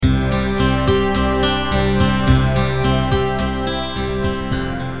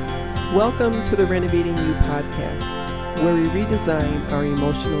Welcome to the Renovating You podcast, where we redesign our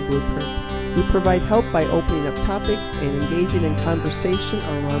emotional blueprint. We provide help by opening up topics and engaging in conversation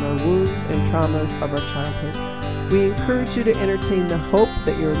around our wounds and traumas of our childhood. We encourage you to entertain the hope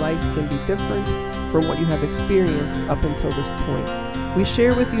that your life can be different from what you have experienced up until this point. We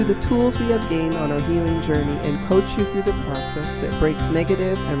share with you the tools we have gained on our healing journey and coach you through the process that breaks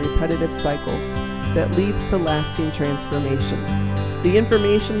negative and repetitive cycles that leads to lasting transformation. The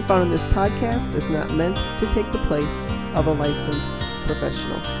information found in this podcast is not meant to take the place of a licensed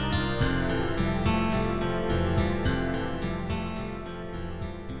professional.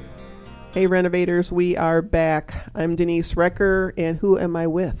 Hey Renovators, we are back. I'm Denise Recker, and who am I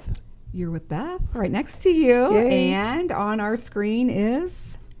with? You're with Beth, right next to you. Yay. And on our screen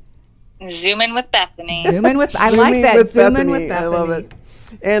is... Zoom in with Bethany. Zoom in with... I like that. Zoom in with Bethany. I love it.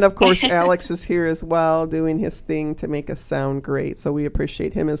 And of course, Alex is here as well, doing his thing to make us sound great. So we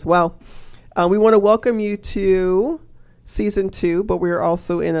appreciate him as well. We want to welcome you to season 2, but we're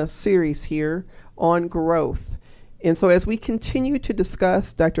also in a series here on growth. And so as we continue to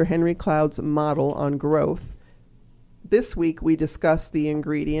discuss Dr. Henry Cloud's model on growth, this week we discuss the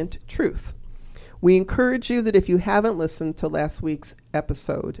ingredient truth. We encourage you that if you haven't listened to last week's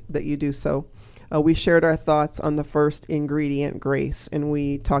episode, that you do so. We shared our thoughts on the first ingredient, grace, and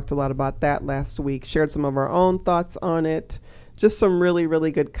we talked a lot about that last week, shared some of our own thoughts on it, just some really,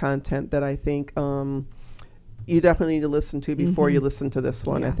 really good content that I think you definitely need to listen to before you listen to this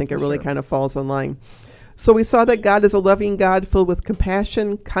one. Yeah, I think it really kind of falls in line. So we saw that God is a loving God filled with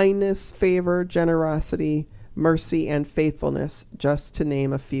compassion, kindness, favor, generosity, mercy, and faithfulness, just to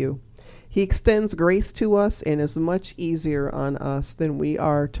name a few. He extends grace to us and is much easier on us than we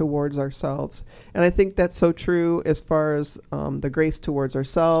are towards ourselves. And I think that's so true as far as the grace towards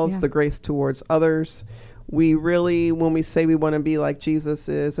ourselves, the grace towards others. We really, when we say we want to be like Jesus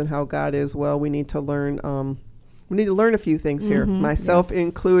is and how God is, well, we need to learn a few things here, myself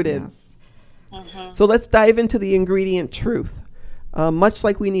included. Yes. So let's dive into the ingredient truth. Much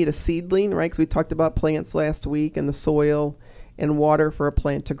like we need a seedling, right? Because we talked about plants last week and the soil and water for a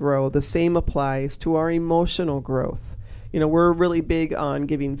plant to grow. The same applies to our emotional growth. You know, we're really big on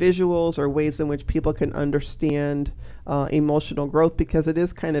giving visuals or ways in which people can understand emotional growth because it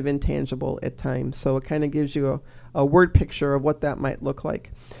is kind of intangible at times. So it kind of gives you a word picture of what that might look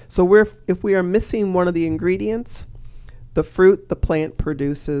like. So if we are missing one of the ingredients, the fruit the plant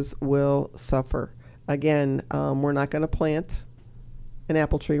produces will suffer. Again, we're not going to plant an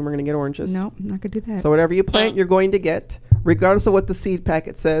apple tree and we're going to get oranges. No, I'm not going to do that. So whatever you plant, you're going to get. Regardless of what the seed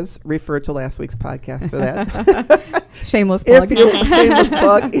packet says, refer to last week's podcast for that. Shameless plug. Shameless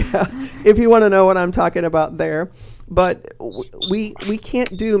plug. Yeah. If you want to know what I'm talking about there. But we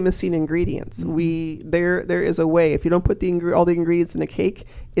can't do missing ingredients. There is a way. If you don't put all the ingredients in a cake,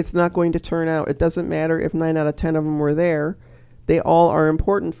 it's not going to turn out. It doesn't matter if 9 out of 10 of them were there. They all are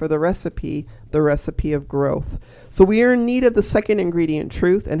important for the recipe of growth. So we are in need of the second ingredient,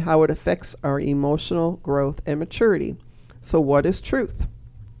 truth, and how it affects our emotional growth and maturity. So what is truth?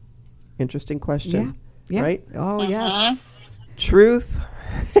 Interesting question, right? Oh, yes. Truth.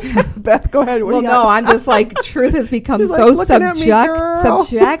 Beth, go ahead. I'm just like, truth has become so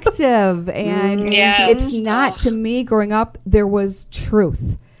subjective. And it's not, to me, growing up, there was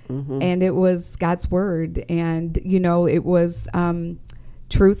truth. And it was God's word. And, it was,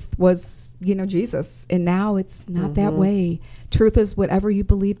 truth was, Jesus. And now it's not that way. Truth is whatever you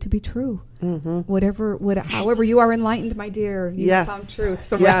believe to be true. However you are enlightened, my dear, you have found truth.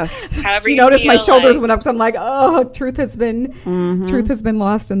 So however you notice my shoulders went up. So I'm like, truth has been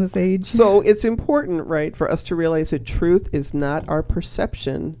lost in this age. So it's important, right, for us to realize that truth is not our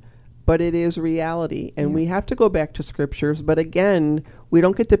perception, but it is reality. And we have to go back to scriptures. But again, we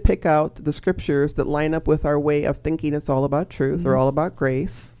don't get to pick out the scriptures that line up with our way of thinking it's all about truth or all about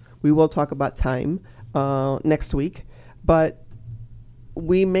grace. We will talk about time next week. But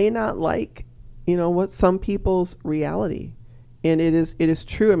we may not like, what some people's reality. And it is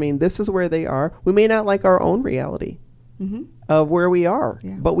true. I mean, this is where they are. We may not like our own reality of where we are.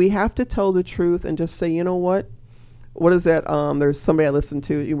 Yeah. But we have to tell the truth and just say, you know what? What is that? There's somebody I listened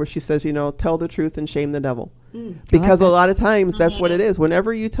to where she says, tell the truth and shame the devil. Because a lot of times that's what it is.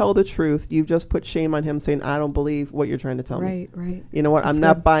 Whenever you tell the truth, you've just put shame on him saying, I don't believe what you're trying to tell me. Right. You know what? I'm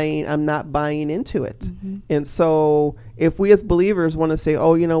not buying into it. And so if we as believers want to say,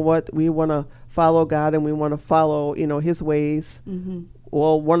 oh, you know what? We want to follow God and we want to follow, his ways.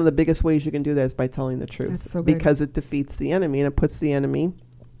 Well, one of the biggest ways you can do that is by telling the truth. That's so good. Because it defeats the enemy and it puts the enemy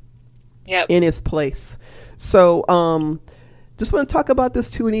in his place. So just want to talk about this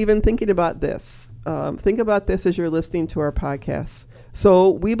too, and even thinking about this. Think about this as you're listening to our podcasts.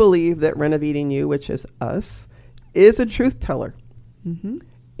 So we believe that Renovating You, which is us, is a truth teller. Mm-hmm.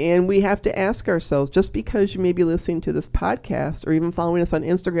 And we have to ask ourselves, just because you may be listening to this podcast or even following us on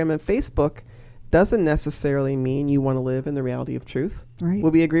Instagram and Facebook doesn't necessarily mean you want to live in the reality of truth. Right.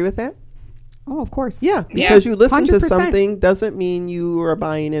 Would we agree with that? Oh, of course. Yeah, because you listen 100%. to something doesn't mean you are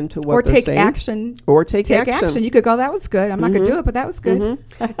buying into what they're saying. Or take action. You could go, that was good. I'm not going to do it, but that was good.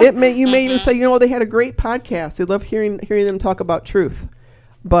 Mm-hmm. You may even say, they had a great podcast. They love hearing them talk about truth.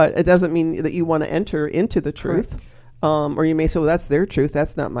 But it doesn't mean that you want to enter into the truth. Or you may say, well, that's their truth.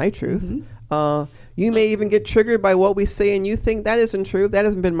 That's not my truth. Mm-hmm. You may even get triggered by what we say, and you think that isn't true. That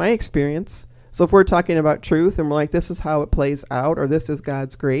hasn't been my experience. So if we're talking about truth and we're like, this is how it plays out, or this is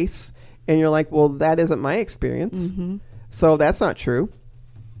God's grace, and you're like, well, that isn't my experience. Mm-hmm. So that's not true.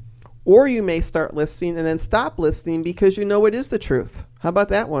 Or you may start listening and then stop listening because you know it is the truth. How about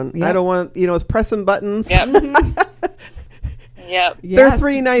that one? Yep. I don't want, it's pressing buttons. Yep. Yep. They're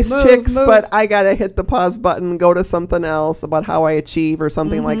three nice chicks, but I got to hit the pause button, go to something else about how I achieve or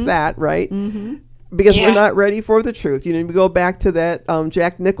something like that, right? Mm-hmm. Because we're not ready for the truth. We go back to that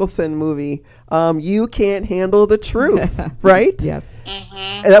Jack Nicholson movie. You can't handle the truth, right? Yes.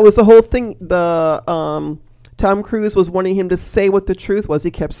 Mm-hmm. And that was the whole thing. The Tom Cruise was wanting him to say what the truth was.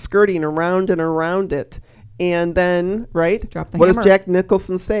 He kept skirting around and around it. And then, right? What does Jack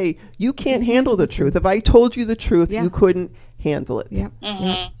Nicholson say? You can't handle the truth. If I told you the truth, you couldn't handle it. Yep.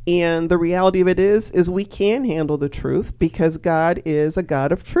 Mm-hmm. And the reality of it is we can handle the truth because God is a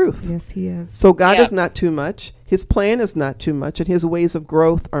God of truth. Yes, he is. So God is not too much. His plan is not too much, and his ways of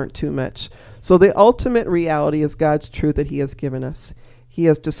growth aren't too much. So the ultimate reality is God's truth that he has given us. He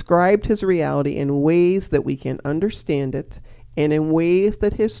has described his reality in ways that we can understand it, and in ways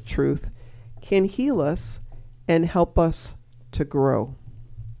that his truth can heal us and help us to grow.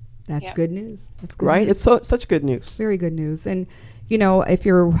 That's good news. That's good right? news. It's such good news. Very good news. And, if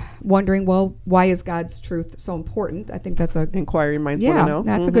you're wondering, well, why is God's truth so important? I think that's a inquiry minds want to know.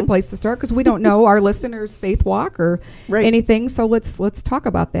 That's a good place to start because we don't know our listeners' faith walk or anything. So let's talk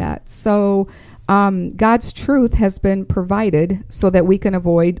about that. So God's truth has been provided so that we can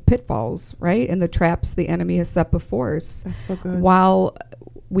avoid pitfalls, right? And the traps the enemy has set before us. That's so good. While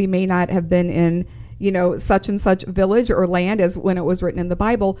we may not have been in such and such village or land as when it was written in the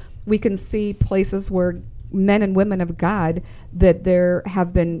Bible, we can see places where men and women of God that there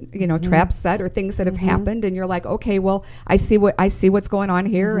have been, traps set or things that have happened, and you're like, okay, well, I see what's going on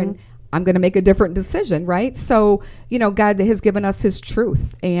here, and I'm going to make a different decision, right? So, God has given us his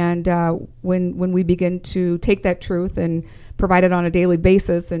truth, and when we begin to take that truth and provide it on a daily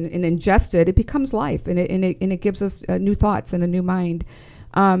basis and ingest it, it becomes life, and it gives us new thoughts and a new mind.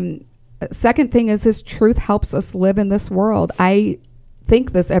 Second thing is his truth helps us live in this world. I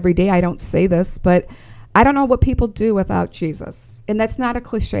think this every day. I don't say this, but I don't know what people do without Jesus. And that's not a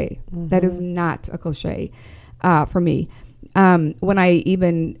cliche. That is not a cliche for me. When I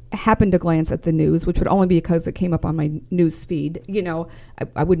even happened to glance at the news, which would only be because it came up on my news feed,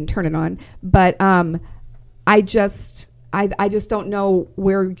 I wouldn't turn it on. But I just don't know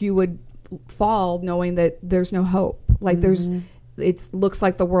where you would fall knowing that there's no hope. Like it looks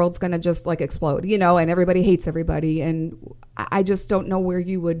like the world's going to just explode, and everybody hates everybody. And I just don't know where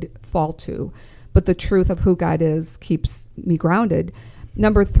you would fall to. But the truth of who God is keeps me grounded.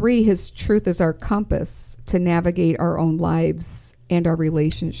 Number 3, his truth is our compass to navigate our own lives and our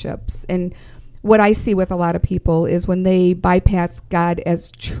relationships. And what I see with a lot of people is when they bypass God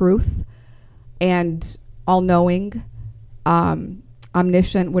as truth and all-knowing,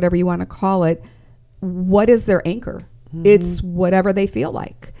 omniscient, whatever you want to call it, what is their anchor? It's whatever they feel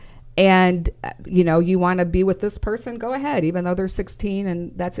like. And, you want to be with this person, go ahead, even though they're 16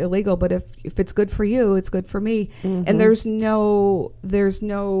 and that's illegal. But if it's good for you, it's good for me. And there's no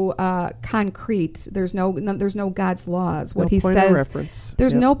concrete, there's no God's laws. What he says,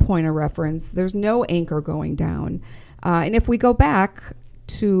 there's no point of reference. There's no anchor going down. And if we go back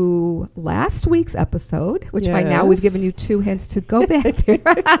to last week's episode, which by now we've given you 2 hints to go back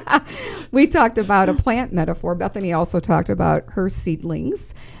there. We talked about a plant metaphor. Bethany also talked about her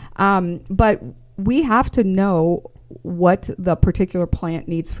seedlings. But we have to know what the particular plant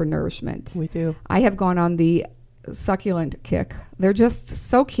needs for nourishment. We do. I have gone on the succulent kick. They're just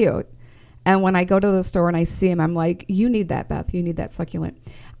so cute. And when I go to the store and I see them, I'm like, you need that, Beth. You need that succulent.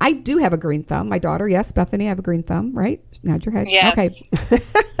 I do have a green thumb. My daughter, yes, Bethany, I have a green thumb, right? Nod your head. Yes. Okay.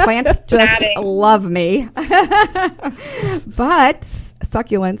 Plants just love me. But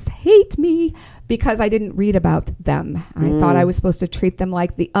succulents hate me because I didn't read about them. I thought I was supposed to treat them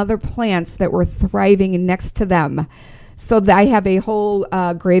like the other plants that were thriving next to them. So I have a whole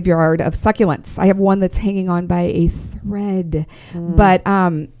graveyard of succulents. I have one that's hanging on by a thread. But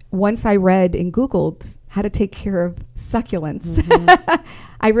once I read and Googled how to take care of succulents,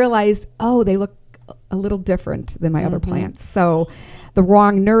 I realized, they look a little different than my other plants. So the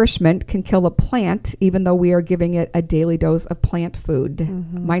wrong nourishment can kill a plant, even though we are giving it a daily dose of plant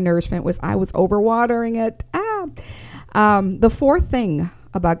food. My nourishment was I was overwatering it. The fourth thing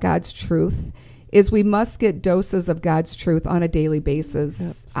about God's truth is we must get doses of God's truth on a daily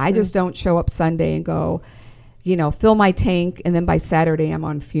basis. I just don't show up Sunday and go, fill my tank, and then by Saturday I'm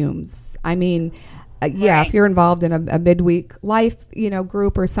on fumes. I mean, if you're involved in a midweek life,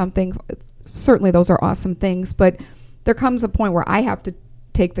 group or something, certainly those are awesome things, but there comes a point where I have to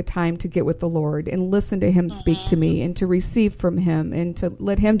take the time to get with the Lord and listen to him speak to me and to receive from him and to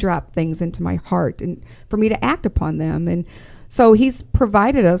let him drop things into my heart and for me to act upon them. And so he's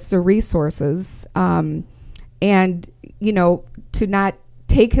provided us the resources, and, to not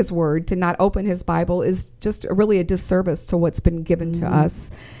take his word, to not open his Bible is just really a disservice to what's been given to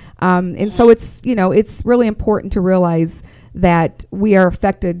us. And so it's really important to realize that we are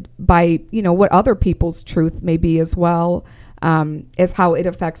affected by, what other people's truth may be as well, as how it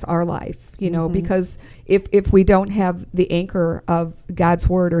affects our life, because if we don't have the anchor of God's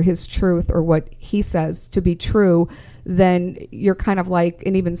word or his truth or what he says to be true, then you're kind of like,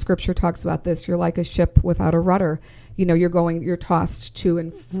 and even scripture talks about this, you're like a ship without a rudder. You're tossed to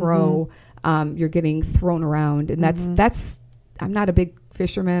and fro, you're getting thrown around. And that's, I'm not a big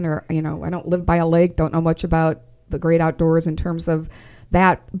fisherman or, I don't live by a lake, don't know much about the great outdoors in terms of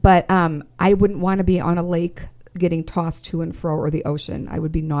that, but I wouldn't want to be on a lake getting tossed to and fro, or the ocean. I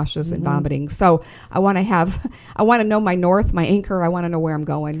would be nauseous and vomiting. So I want to know my north, my anchor. I want to know where I'm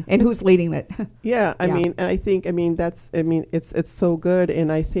going and who's leading it. I mean, and I think, it's so good. And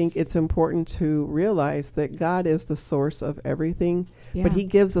I think it's important to realize that God is the source of everything, but he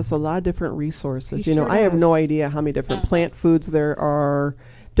gives us a lot of different resources. I have no idea how many different plant foods there are,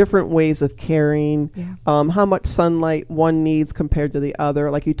 different ways of caring, how much sunlight one needs compared to the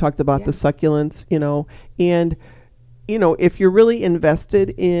other. Like you talked about the succulents, and, if you're really invested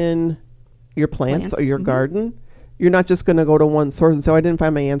in your plants or your garden, you're not just going to go to one source and say, I didn't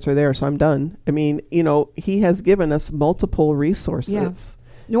find my answer there, so I'm done. I mean, he has given us multiple resources. Yeah.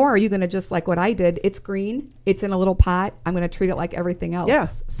 Nor are you going to just like what I did. It's green. It's in a little pot. I'm going to treat it like everything else. Yeah.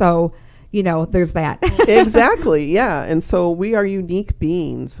 So there's that. Exactly. Yeah. And so we are unique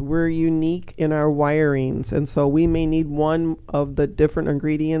beings. We're unique in our wirings. And so we may need one of the different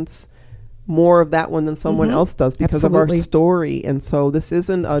ingredients, more of that one than someone else does because of our story. And so this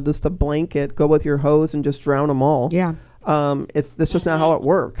isn't just a blanket, go with your hose and just drown them all. Yeah. That's just not how it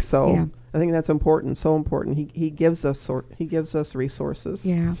works. So I think that's important. So important. He gives us resources.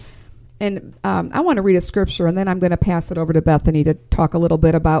 Yeah. And I want to read a scripture, and then I'm going to pass it over to Bethany to talk a little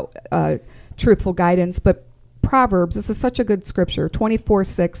bit about truthful guidance. But Proverbs, this is such a good scripture.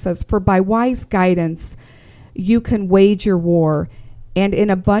 24:6 says, "For by wise guidance you can wage your war, and in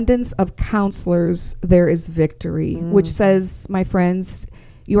abundance of counselors there is victory." Which says, my friends,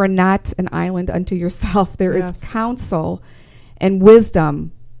 you are not an island unto yourself. There is counsel and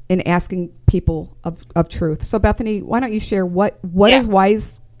wisdom in asking people of truth. So Bethany, why don't you share what is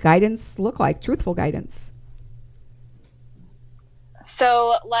wise guidance look like, truthful guidance?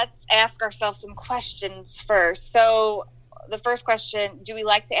 So let's ask ourselves some questions first. So the first question, do we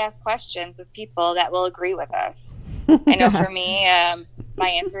like to ask questions of people that will agree with us? I know for me, my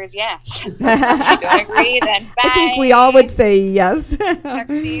answer is yes. If you don't agree, then bye. I think we all would say yes. Talk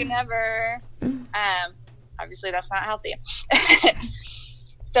to you never. Obviously, that's not healthy.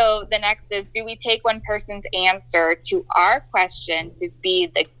 So the next is, do we take one person's answer to our question to be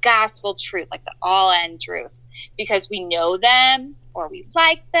the gospel truth, like the all-end truth, because we know them or we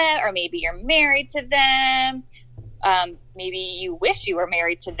like them, or maybe you're married to them. Maybe you wish you were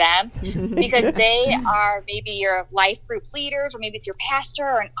married to them because they are maybe your life group leaders, or maybe it's your pastor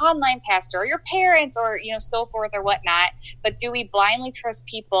or an online pastor or your parents or, so forth or whatnot. But do we blindly trust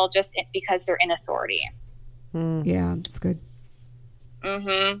people just because they're in authority? Yeah, that's good.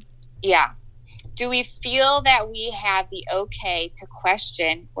 Yeah. Do we feel that we have the okay to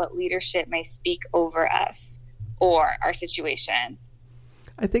question what leadership may speak over us or our situation?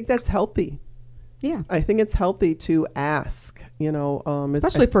 I think that's healthy. Yeah. I think it's healthy to ask,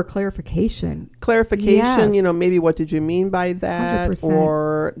 especially for clarification. Clarification, yes. Maybe what did you mean by that? 100%.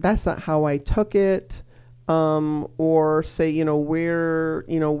 Or that's not how I took it. Or say, where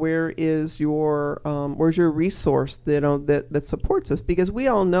is your, where's your resource that supports us? Because we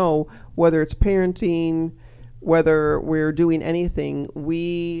all know, whether it's parenting, whether we're doing anything,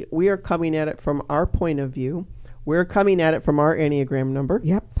 we are coming at it from our point of view. We're coming at it from our Enneagram number.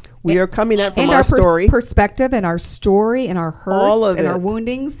 Yep. We are coming at it from and our story. Perspective and our story and our hurts all of and it. Our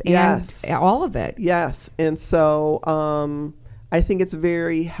woundings yes. and all of it. Yes. And so I think it's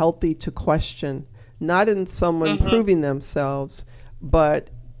very healthy to question, not in someone proving themselves, but,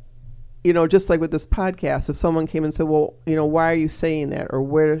 you know, just like with this podcast, if someone came and said, well, you know, why are you saying that? Or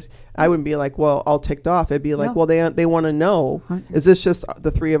where, I wouldn't be like, well, all ticked off. It'd be like, well, they want to know, is this just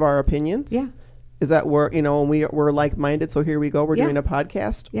the three of our opinions? Yeah. Is that we're, you know, we're like-minded, so here we go, we're doing a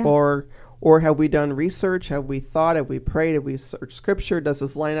podcast? Yeah. Or have we done research? Have we thought? Have we prayed? Have we searched scripture? Does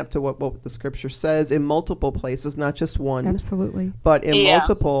this line up to what the scripture says in multiple places, not just one? Absolutely. But in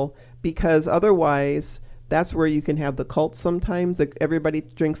multiple, because otherwise that's where you can have the cult sometimes. Everybody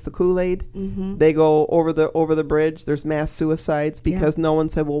drinks the Kool-Aid. Mm-hmm. They go over the bridge. There's mass suicides because no one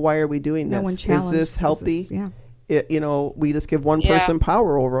said, well, why are we doing this? No one challenged. Is this healthy? You know, we just give one person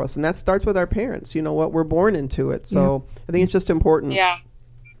power over us, and that starts with our parents. You know what? We're born into it. So I think it's just important. Yeah.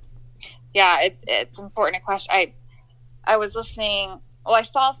 Yeah, it's important to question. I was listening. Well, I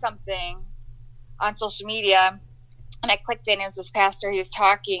saw something on social media, and I clicked in. It was this pastor. He was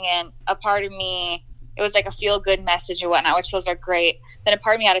talking, and a part of me, it was like a feel-good message and whatnot, which those are great. Then a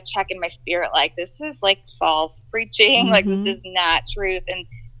part of me had to check in my spirit, like, this is like false preaching. Like, this is not truth. And,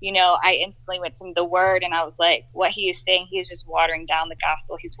 you know, I instantly went to the word, and I was like, what he is saying, he is just watering down the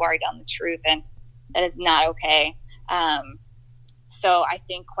gospel. He's watering down the truth, and that is not okay. So I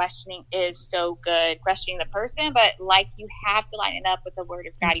think questioning is so good, questioning the person, but like you have to line it up with the word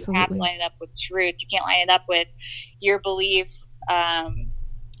of God. Absolutely. You have to line it up with truth. You can't line it up with your beliefs,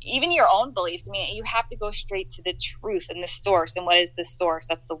 even your own beliefs. I mean, you have to go straight to the truth and the source. And what is the source?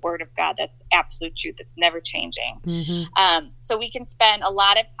 That's the word of God. That's absolute truth. It's never changing. Mm-hmm. So we can spend a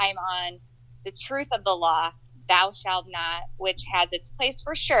lot of time on the truth of the law, thou shalt not, which has its place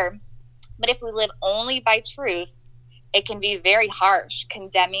for sure. But if we live only by truth, it can be very harsh,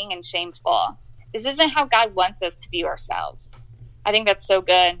 condemning, and shameful. This isn't how God wants us to view ourselves. I think that's so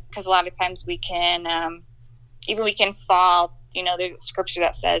good, because a lot of times we can fall. You know, there's scripture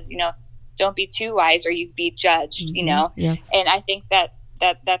that says, you know, don't be too wise or you be judged. You know, and I think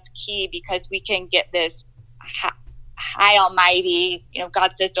that's key, because we can get this high almighty, you know,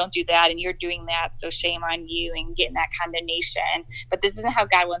 God says don't do that and you're doing that, so shame on you, and getting that condemnation. But this isn't how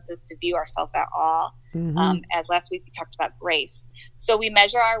God wants us to view ourselves at all. As last week we talked about grace. So we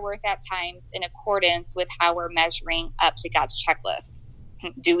measure our worth at times in accordance with how we're measuring up to God's checklist.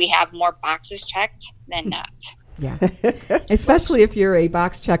 Do we have more boxes checked than not? Yeah. Especially if you're a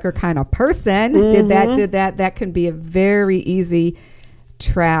box checker kind of person. Did that. That can be a very easy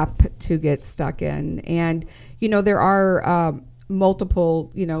trap to get stuck in. And you know, there are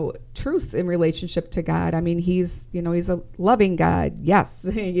multiple, you know, truths in relationship to God. I mean, he's a loving God. Yes.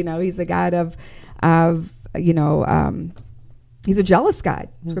 You know, he's a God of you know, he's a jealous God.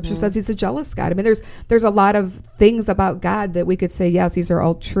 Scripture says he's a jealous God. I mean, there's a lot of things about God that we could say, yes, these are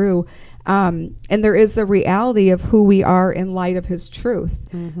all true. And there is the reality of who we are in light of his truth.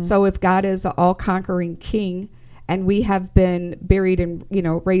 So if God is an all-conquering king, and we have been buried and, you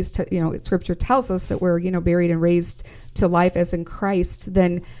know, raised to, you know, scripture tells us that we're, you know, buried and raised to life as in Christ,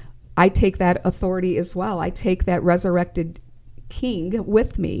 then I take that authority as well. I take that resurrected king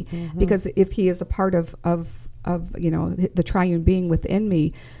with me, because if he is a part of you know, the triune being within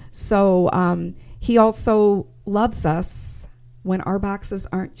me. So he also loves us when our boxes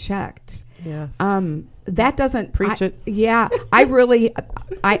aren't checked. Yes. That doesn't preach it. Yeah, I really,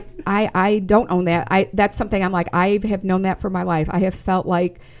 I don't own that. That's something I'm like, I have known that for my life. I have felt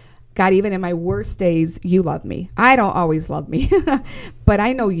like, God, even in my worst days, you love me. I don't always love me, but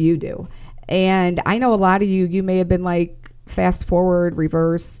I know you do. And I know a lot of you may have been like, fast forward,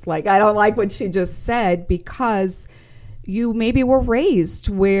 reverse. Like, I don't like what she just said, because you maybe were raised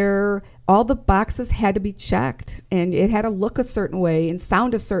where all the boxes had to be checked, and it had to look a certain way and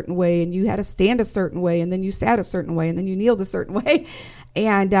sound a certain way, and you had to stand a certain way, and then you sat a certain way, and then you kneeled a certain way.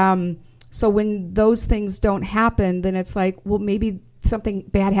 And so when those things don't happen, then it's like, well, maybe something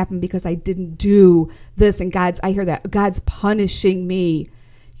bad happened because I didn't do this, and I hear that God's punishing me,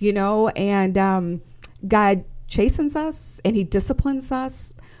 you know. And God chastens us and he disciplines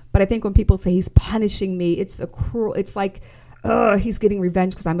us, but I think when people say he's punishing me, it's like he's getting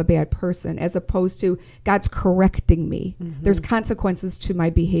revenge because I'm a bad person, as opposed to God's correcting me. There's consequences to my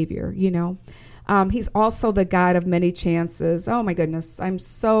behavior, you know. He's also the God of many chances. Oh my goodness, I'm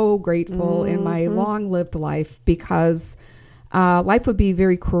so grateful in my long-lived life, because life would be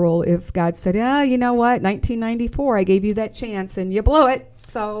very cruel if God said, you know what, 1994, I gave you that chance and you blew it.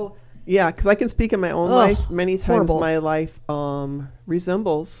 So yeah, because I can speak in my own life. Many times my life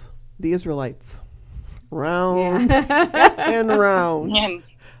resembles the Israelites. round and round.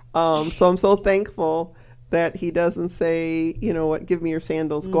 So I'm so thankful that he doesn't say, you know what, give me your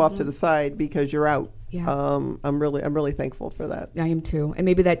sandals, go off to the side because you're out. Yeah. I'm really thankful for that. I am too. And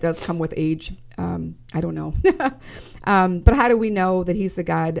maybe that does come with age. I don't know. But how do we know that he's the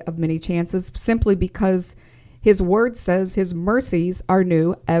God of many chances? Simply because his word says his mercies are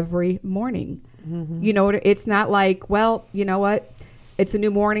new every morning. You know, it's not like, well, you know what? It's a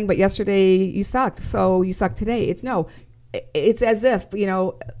new morning, but yesterday you sucked, so you suck today. It's as if, you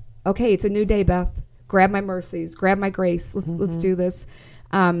know, okay, it's a new day, Beth. Grab my mercies, grab my grace. Let's do this.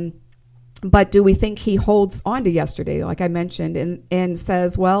 But do we think he holds on to yesterday, like I mentioned, and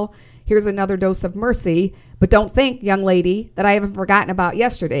says, well, here's another dose of mercy, but don't think, young lady, that I haven't forgotten about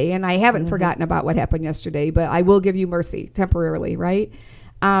yesterday, and I haven't forgotten about what happened yesterday, but I will give you mercy temporarily, right?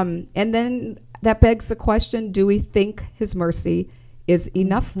 And then that begs the question, do we think his mercy is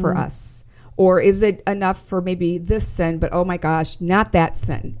enough for us? Or is it enough for maybe this sin, but oh my gosh, not that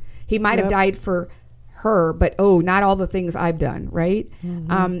sin? He might have died for her, but not all the things I've done, right?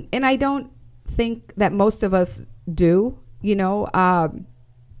 And I don't think that most of us do, you know,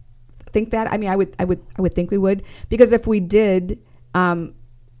 think that. I mean, I would think we would, because if we did, then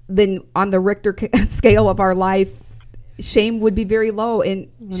on the Richter scale of our life, shame would be very low and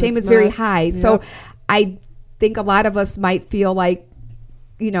shame is very high. Yep. So I think a lot of us might feel like,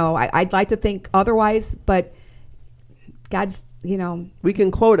 you know, I'd like to think otherwise, but God's, you know, we can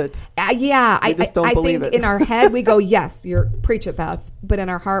quote it. I don't believe think it. In our head we go, yes, you're preach it, Beth. But in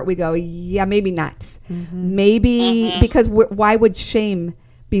our heart we go, yeah, maybe not. Maybe because why would shame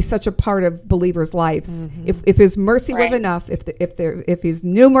be such a part of believers' lives? If his mercy was enough, if his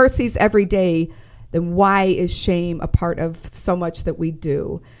new mercies every day, then why is shame a part of so much that we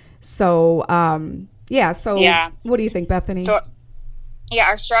do? So, what do you think, Bethany? So,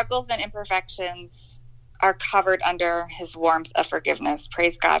 our struggles and imperfections are covered under his warmth of forgiveness.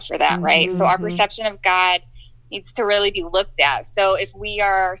 Praise God for that, right? So our perception of God needs to really be looked at. So if we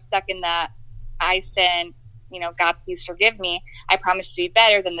are stuck in that, I sin, you know, God, please forgive me, I promise to be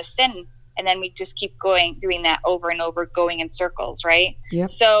better than the sin. And then we just keep doing that over and over, going in circles, right? Yep.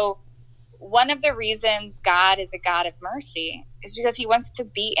 So one of the reasons God is a God of mercy is because he wants to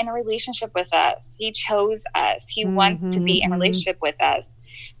be in a relationship with us. He chose us. He wants to be in a relationship with us.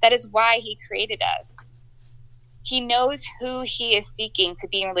 That is why he created us. He knows who he is seeking to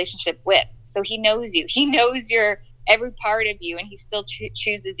be in relationship with. So he knows you. He knows your every part of you, and he still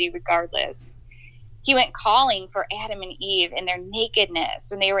chooses you regardless. He went calling for Adam and Eve in their nakedness.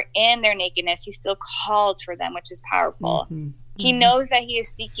 When they were in their nakedness, he still called for them, which is powerful. He knows that he is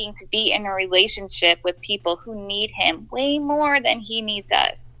seeking to be in a relationship with people who need him way more than he needs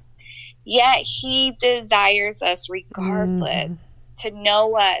us. Yet he desires us regardless. To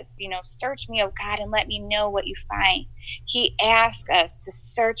know us, you know, search me, oh God, and let me know what you find. He asks us to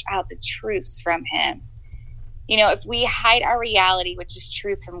search out the truths from him. You know, if we hide our reality, which is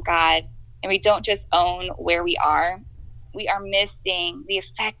truth from God, and we don't just own where we are missing the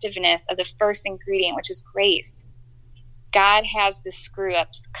effectiveness of the first ingredient, which is grace. God has the screw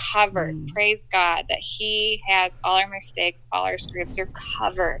ups covered. Praise God that he has all our mistakes, all our screw ups, they're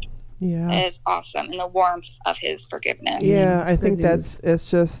covered. Yeah. It is awesome in the warmth of his forgiveness. Yeah, I think it's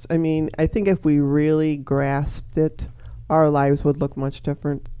just, I mean, I think if we really grasped it, our lives would look much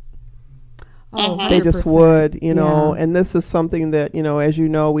different. Oh, they just would, you know, and this is something that, you know, as you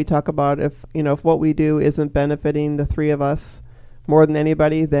know, we talk about if what we do isn't benefiting the three of us more than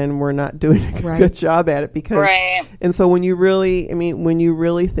anybody, then we're not doing a good job at it because, and so when you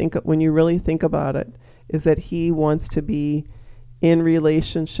really think about it, is that he wants to be in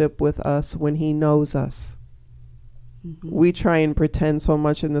relationship with us when he knows us. We try and pretend so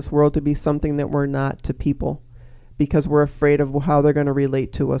much in this world to be something that we're not to people because we're afraid of how they're going to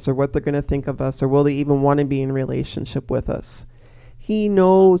relate to us or what they're going to think of us or will they even want to be in relationship with us. He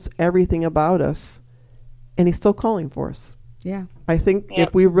knows everything about us and he's still calling for us. Yeah. I think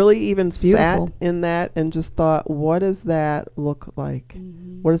if we really even sat in that and just thought, what does that look like?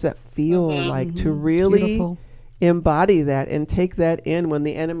 What does that feel like to really embody that and take that in when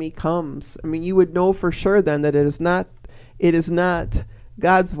the enemy comes? I mean, you would know for sure then that it is not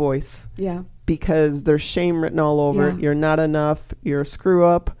God's voice. Yeah. Because there's shame written all over it. You're not enough. You're a screw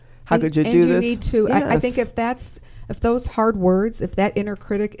up. How could you do this? And you need to, I think if those hard words, if that inner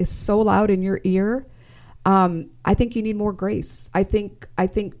critic is so loud in your ear, I think you need more grace. I think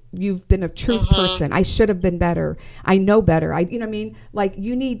you've been a truth person. I should have been better. I know better. You know what I mean? Like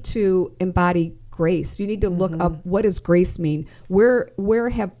you need to embody grace. You need to look up, what does grace mean? Where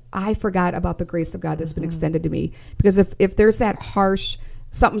have I forgot about the grace of God that's been extended to me? Because if there's that harsh,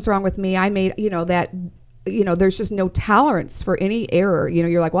 something's wrong with me, I made, you know, that there's just no tolerance for any error.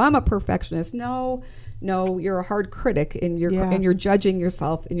 You're like, well, I'm a perfectionist. No, you're a hard critic, and you're judging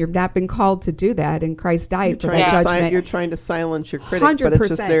yourself, and you've not been called to do that. And Christ died for that judgment. You're trying to silence your critic, 100%. But it's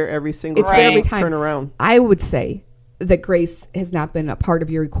just there every single time. Every time. Turn around. I would say that grace has not been a part of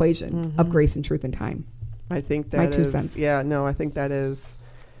your equation of grace and truth and time. I think that my 2 cents. Yeah, no, I think that's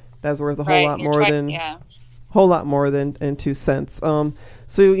worth a whole lot more than 2 cents.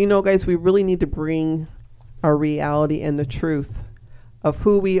 So guys, we really need to bring our reality and the truth of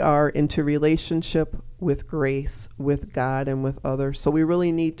who we are into relationship with grace, with God, and with others. So we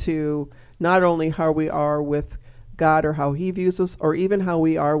really need to not only how we are with God or how he views us, or even how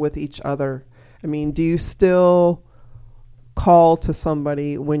we are with each other. I mean, do you still call to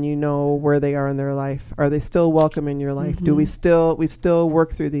somebody when you know where they are in their life? Are they still welcome in your life? Do we still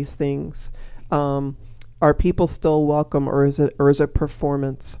work through these things? Are people still welcome, or is it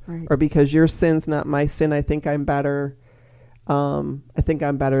performance? Right. Or because your sin's not my sin, I think I'm better. I think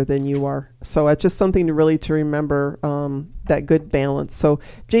I'm better than you are. So it's just something to remember, that good balance. So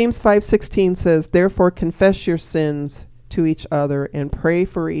James 5:16 says, therefore confess your sins to each other and pray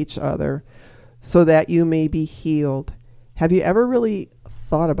for each other so that you may be healed. Have you ever really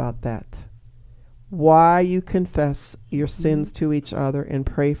thought about that? Why you confess your sins to each other and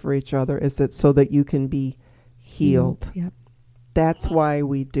pray for each other is that so that you can be healed. Yep. That's why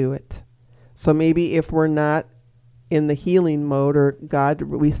we do it. So maybe if we're not in the healing mode, or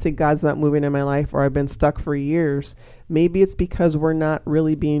we think God's not moving in my life, or I've been stuck for years, maybe it's because we're not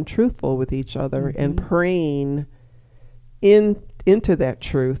really being truthful with each other and praying into that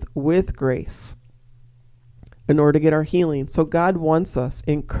truth with grace in order to get our healing. So God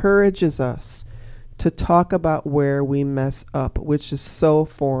encourages us to talk about where we mess up, which is so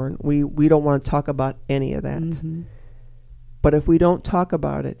foreign. We don't want to talk about any of that. But if we don't talk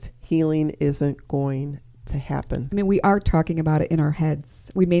about it, healing isn't going to happen. I mean, we are talking about it in our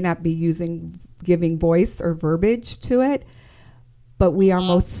heads. We may not be giving voice or verbiage to it, but we are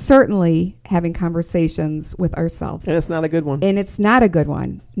most certainly having conversations with ourselves. And it's not a good one. And it's not a good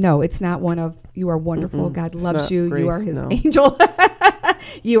one. No, it's not one of, you are wonderful, God loves you, you are his angel.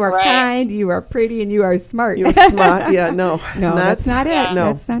 You are kind, you are pretty, and you are smart. You're smart. Yeah, no, that's not it. No,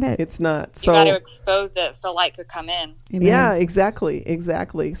 that's not it. It's not. So you got to expose it so light could come in. Amen. Yeah, exactly.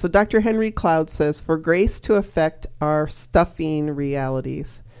 So Dr. Henry Cloud says, for grace to affect our stuffing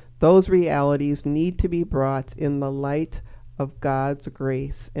realities, those realities need to be brought in the light of God's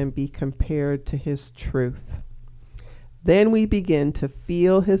grace and be compared to his truth. Then we begin to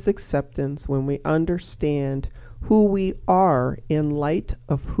feel his acceptance when we understand who we are in light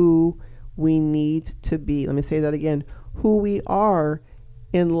of who we need to be. Let me say that again. Who we are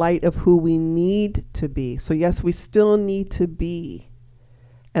in light of who we need to be. So yes, we still need to be.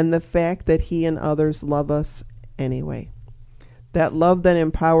 And the fact that he and others love us anyway. That love then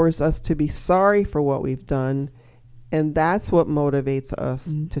empowers us to be sorry for what we've done. And that's what motivates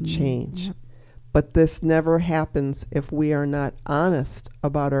us to change. Yep. But this never happens if we are not honest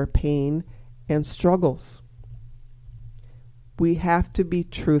about our pain and struggles. We have to be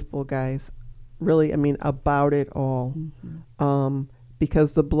truthful, guys. Really, about it all.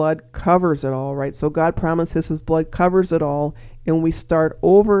 Because the blood covers it all, right? So God promises his blood covers it all, and we start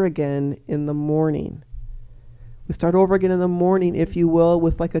over again in the morning. We start over again in the morning, if you will,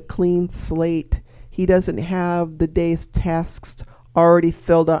 with like a clean slate. He doesn't have the day's tasks already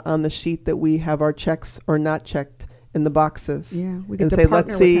filled out on the sheet that we have our checks or not checked in the boxes. Yeah, we get to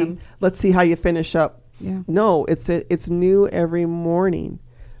say, let's see how you finish up. Yeah. No, it's new every morning.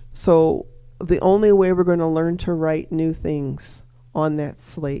 So the only way we're going to learn to write new things on that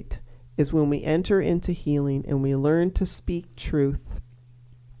slate is when we enter into healing and we learn to speak truth.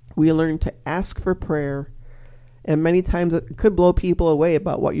 We learn to ask for prayer. And many times it could blow people away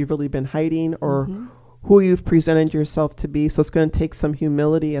about what you've really been hiding or who you've presented yourself to be. So it's going to take some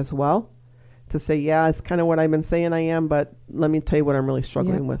humility as well to say, yeah, it's kind of what I've been saying I am, but let me tell you what I'm really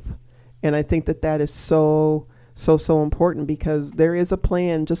struggling with. And I think that is so important, because there is a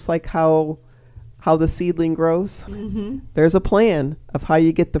plan, just like how the seedling grows. There's a plan of how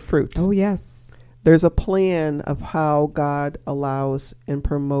you get the fruit. Oh, yes. There's a plan of how God allows and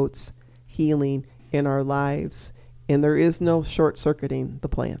promotes healing in our lives. And there is no short-circuiting the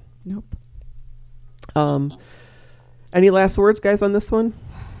plan. Nope. Any last words, guys, on this one?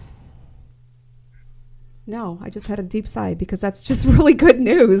 No, I just had a deep sigh because that's just really good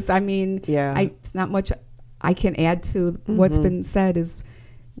news. I mean, it's not much I can add to what's been said. Is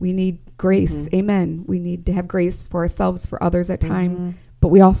we need grace. Amen. We need to have grace for ourselves, for others at time, but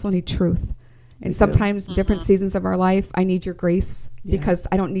we also need truth. And sometimes different seasons of our life, I need your grace because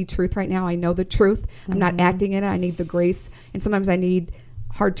I don't need truth right now. I know the truth. I'm not acting in it. I need the grace. And sometimes I need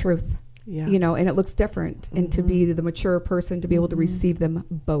hard truth, you know, and it looks different. And to be the mature person, to be able to receive them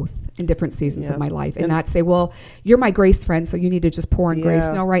both in different seasons of my life and not say, well, you're my grace friend, so you need to just pour in grace.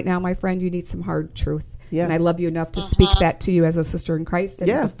 No, right now, my friend, you need some hard truth. And I love you enough to speak that to you as a sister in Christ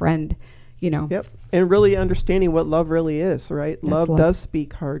and as a friend. You know. And really understanding what love really is, right? Love does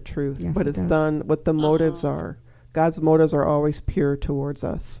speak hard truth, but it's done what the motives are. God's motives are always pure towards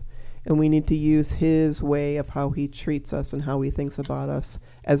us. And we need to use his way of how he treats us and how he thinks about us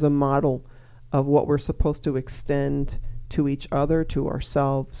as a model of what we're supposed to extend to each other, to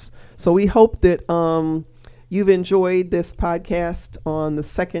ourselves. So we hope that you've enjoyed this podcast on the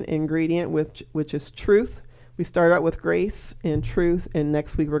second ingredient, which is truth. We start out with grace and truth, and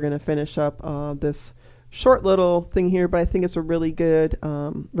next week we're going to finish up this short little thing here, but I think it's a really good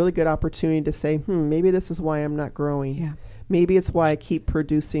opportunity to say, maybe this is why I'm not growing. Yeah. Maybe it's why I keep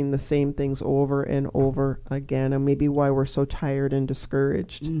producing the same things over and over again, and maybe why we're so tired and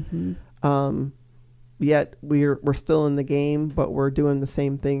discouraged. Yet we're still in the game, but we're doing the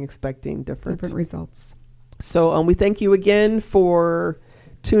same thing, expecting different results. So we thank you again for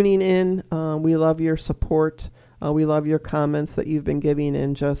tuning in. We love your support. We love your comments that you've been giving,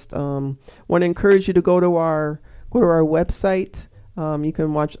 and just want to encourage you to go to our website. You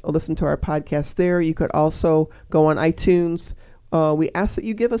can listen to our podcast there. You could also go on iTunes. We ask that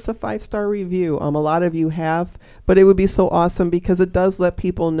you give us a 5-star review. A lot of you have, but it would be so awesome because it does let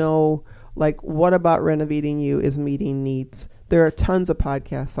people know, like, what about Renovating You is meeting needs. There are tons of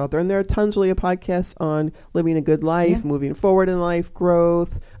podcasts out there, and there are tons of podcasts on living a good life, moving forward in life,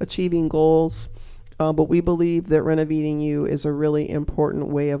 growth, achieving goals. But we believe that Renovating You is a really important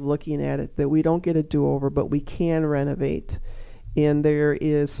way of looking at it, that we don't get a do-over, but we can renovate. And there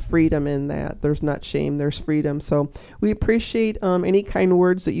is freedom in that. There's not shame, there's freedom. So we appreciate any kind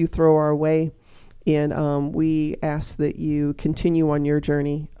words that you throw our way. And we ask that you continue on your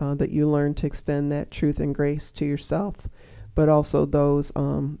journey, that you learn to extend that truth and grace to yourself, but also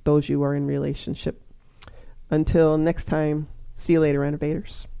those you are in relationship. Until next time, see you later,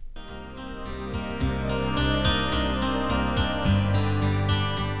 Renovators.